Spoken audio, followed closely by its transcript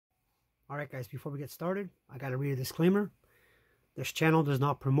Alright guys, before we get started, I gotta read a disclaimer. This channel does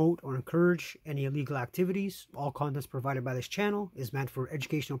not promote or encourage any illegal activities. All contents provided by this channel is meant for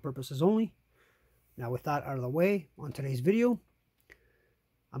educational purposes only. Now with that out of the way, on today's video,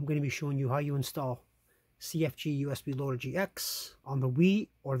 I'm going to be showing you how you install CFG USB Loader GX on the Wii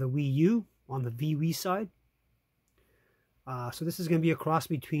or the Wii U on the VWii side. So this is going to be a cross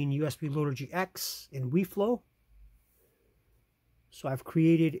between USB Loader GX and Wii Flow. So I've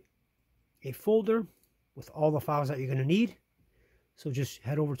created a folder with all the files that you're going to need. So just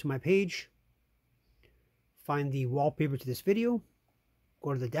head over to my page, find the wallpaper to this video,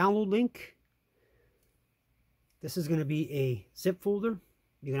 go to the download link. This is going to be a zip folder.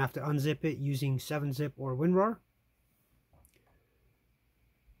 You're going to have to unzip it using 7-zip or WinRAR.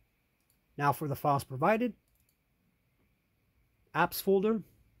 Now for the files provided. Apps folder.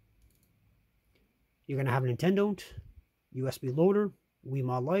 You're going to have Nintendo, USB loader,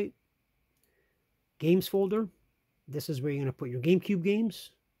 Wiimote Lite. Games folder. This is where you're going to put your Gamecube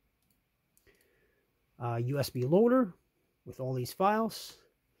games. USB loader with all these files.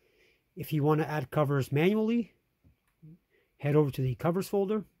 If you want to add covers manually, head over to the covers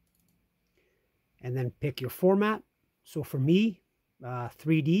folder and then pick your format. So for me,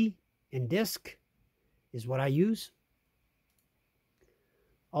 3D and disc is what I use.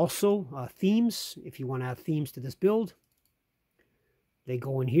 Also, themes. If you want to add themes to this build, they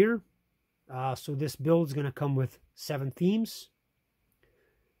go in here. So this build is going to come with 7 themes.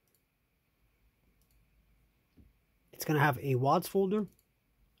 It's going to have a WADs folder.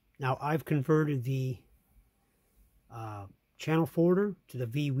 Now I've converted the channel folder to the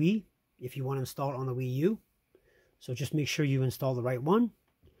VWii if you want to install it on the Wii U. So just make sure you install the right one.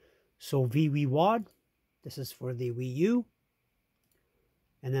 So VWii WAD, this is for the Wii U.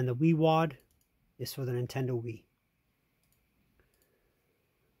 And then the Wii WAD is for the Nintendo Wii.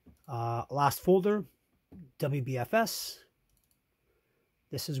 Last folder, wbfs.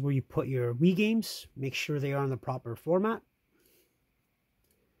 This is where you put your Wii games. Make sure they are in the proper format.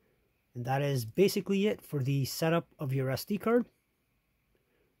 And that is basically it for the setup of your SD card.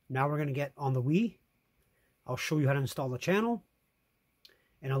 Now we're going to get on the Wii. I'll show you how to install the channel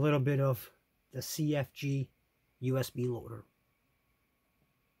and a little bit of the CFG USB loader.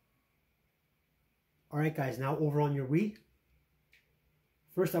 Alright guys, now over on your Wii.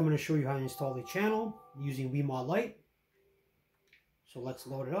 First I'm going to show you how to install the channel using Wiimote Lite. So let's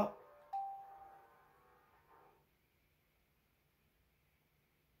load it up.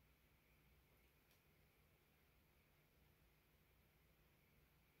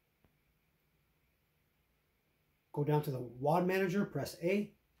 Go down to the WAD manager, press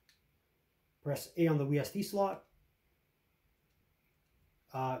A. Press A on the WSD slot.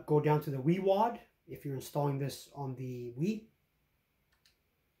 Go down to the Wii WAD if you're installing this on the Wii.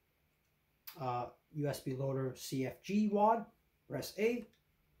 USB loader CFG WAD, press A,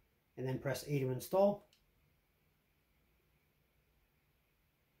 and then press A to install.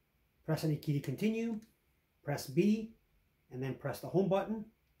 Press any key to continue, press B, and then press the home button.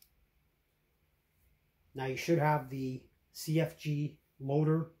 Now you should have the CFG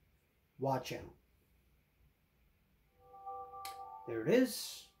loader WAD channel. There it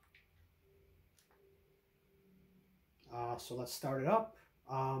is. So let's start it up.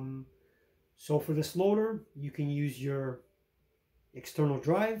 So for this loader, you can use your external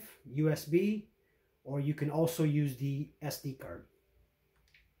drive, USB, or you can also use the SD card.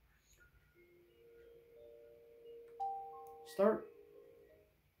 Start.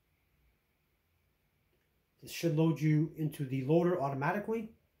 This should load you into the loader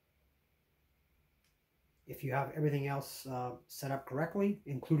automatically if you have everything else set up correctly,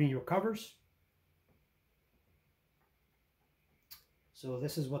 including your covers. So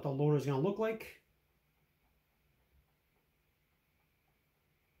this is what the loader is going to look like.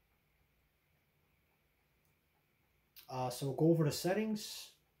 So go over to settings.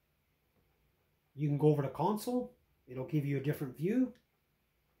 You can go over to console. It'll give you a different view.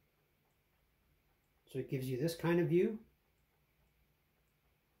 So it gives you this kind of view.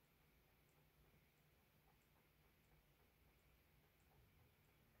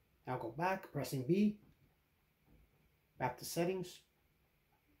 Now go back, pressing B. Back to settings.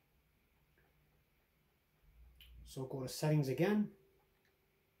 So go to settings again.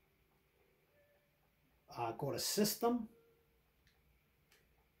 Go to system.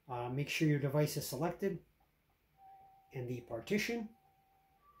 Make sure your device is selected. And the partition.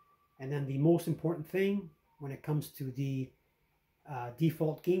 And then the most important thing when it comes to the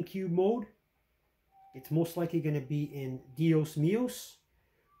default Gamecube mode, it's most likely going to be in Dios Mios,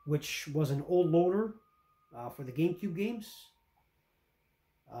 which was an old loader for the Gamecube games.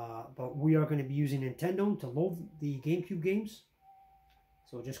 but we are going to be using Nintendo to load the GameCube games.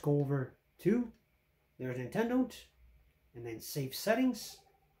 So just go over to, there's Nintendo, and then save settings,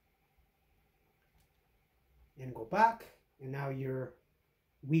 and go back, and now your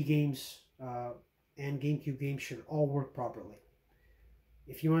Wii games and GameCube games should all work properly.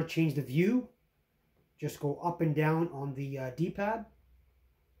 If you want to change the view, just go up and down on the D-pad.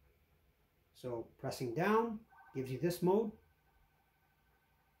 So pressing down gives you this mode.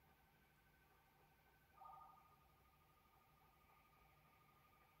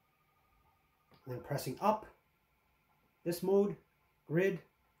 And then pressing up, this mode, grid,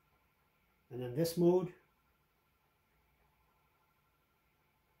 and then this mode.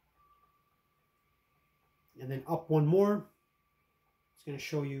 And then up one more, it's going to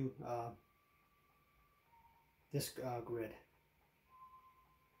show you this grid.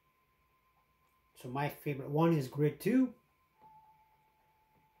 So my favorite one is grid 2.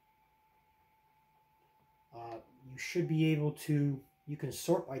 You should be able to, you can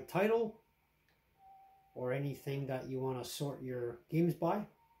sort by title or anything that you want to sort your games by.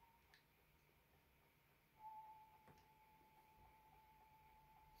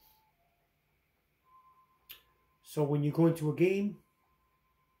 So when you go into a game,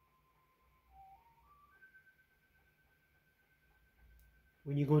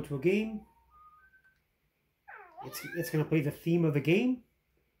 it's going to play the theme of the game,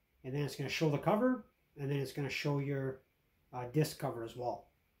 and then it's going to show the cover, and then it's going to show your disc cover as well.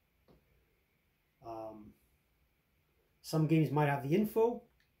 Some games might have the info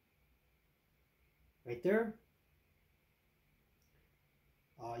right there.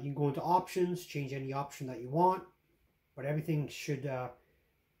 You can go into options, change any option that you want, but everything should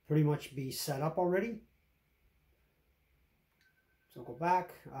pretty much be set up already. So go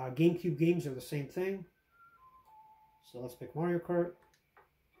back. GameCube games are the same thing. So let's pick Mario Kart.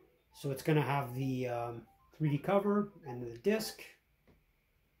 So it's going to have the 3D cover and the disc.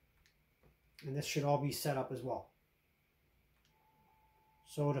 And this should all be set up as well.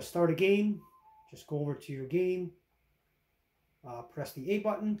 So to start a game, just go over to your game, press the A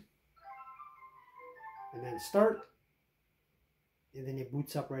button, and then start, and then it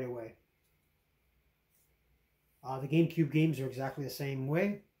boots up right away. The GameCube games are exactly the same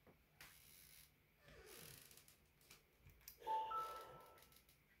way.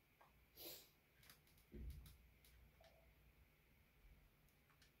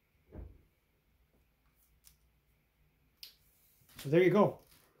 So there you go.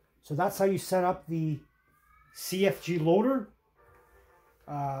 So that's how you set up the CFG loader.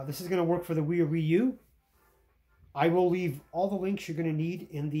 This is going to work for the Wii or Wii U. I will leave all the links you're going to need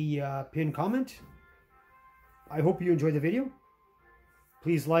in the pinned comment. I hope you enjoyed the video.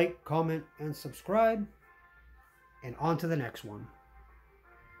 Please like, comment, and subscribe. And on to the next one.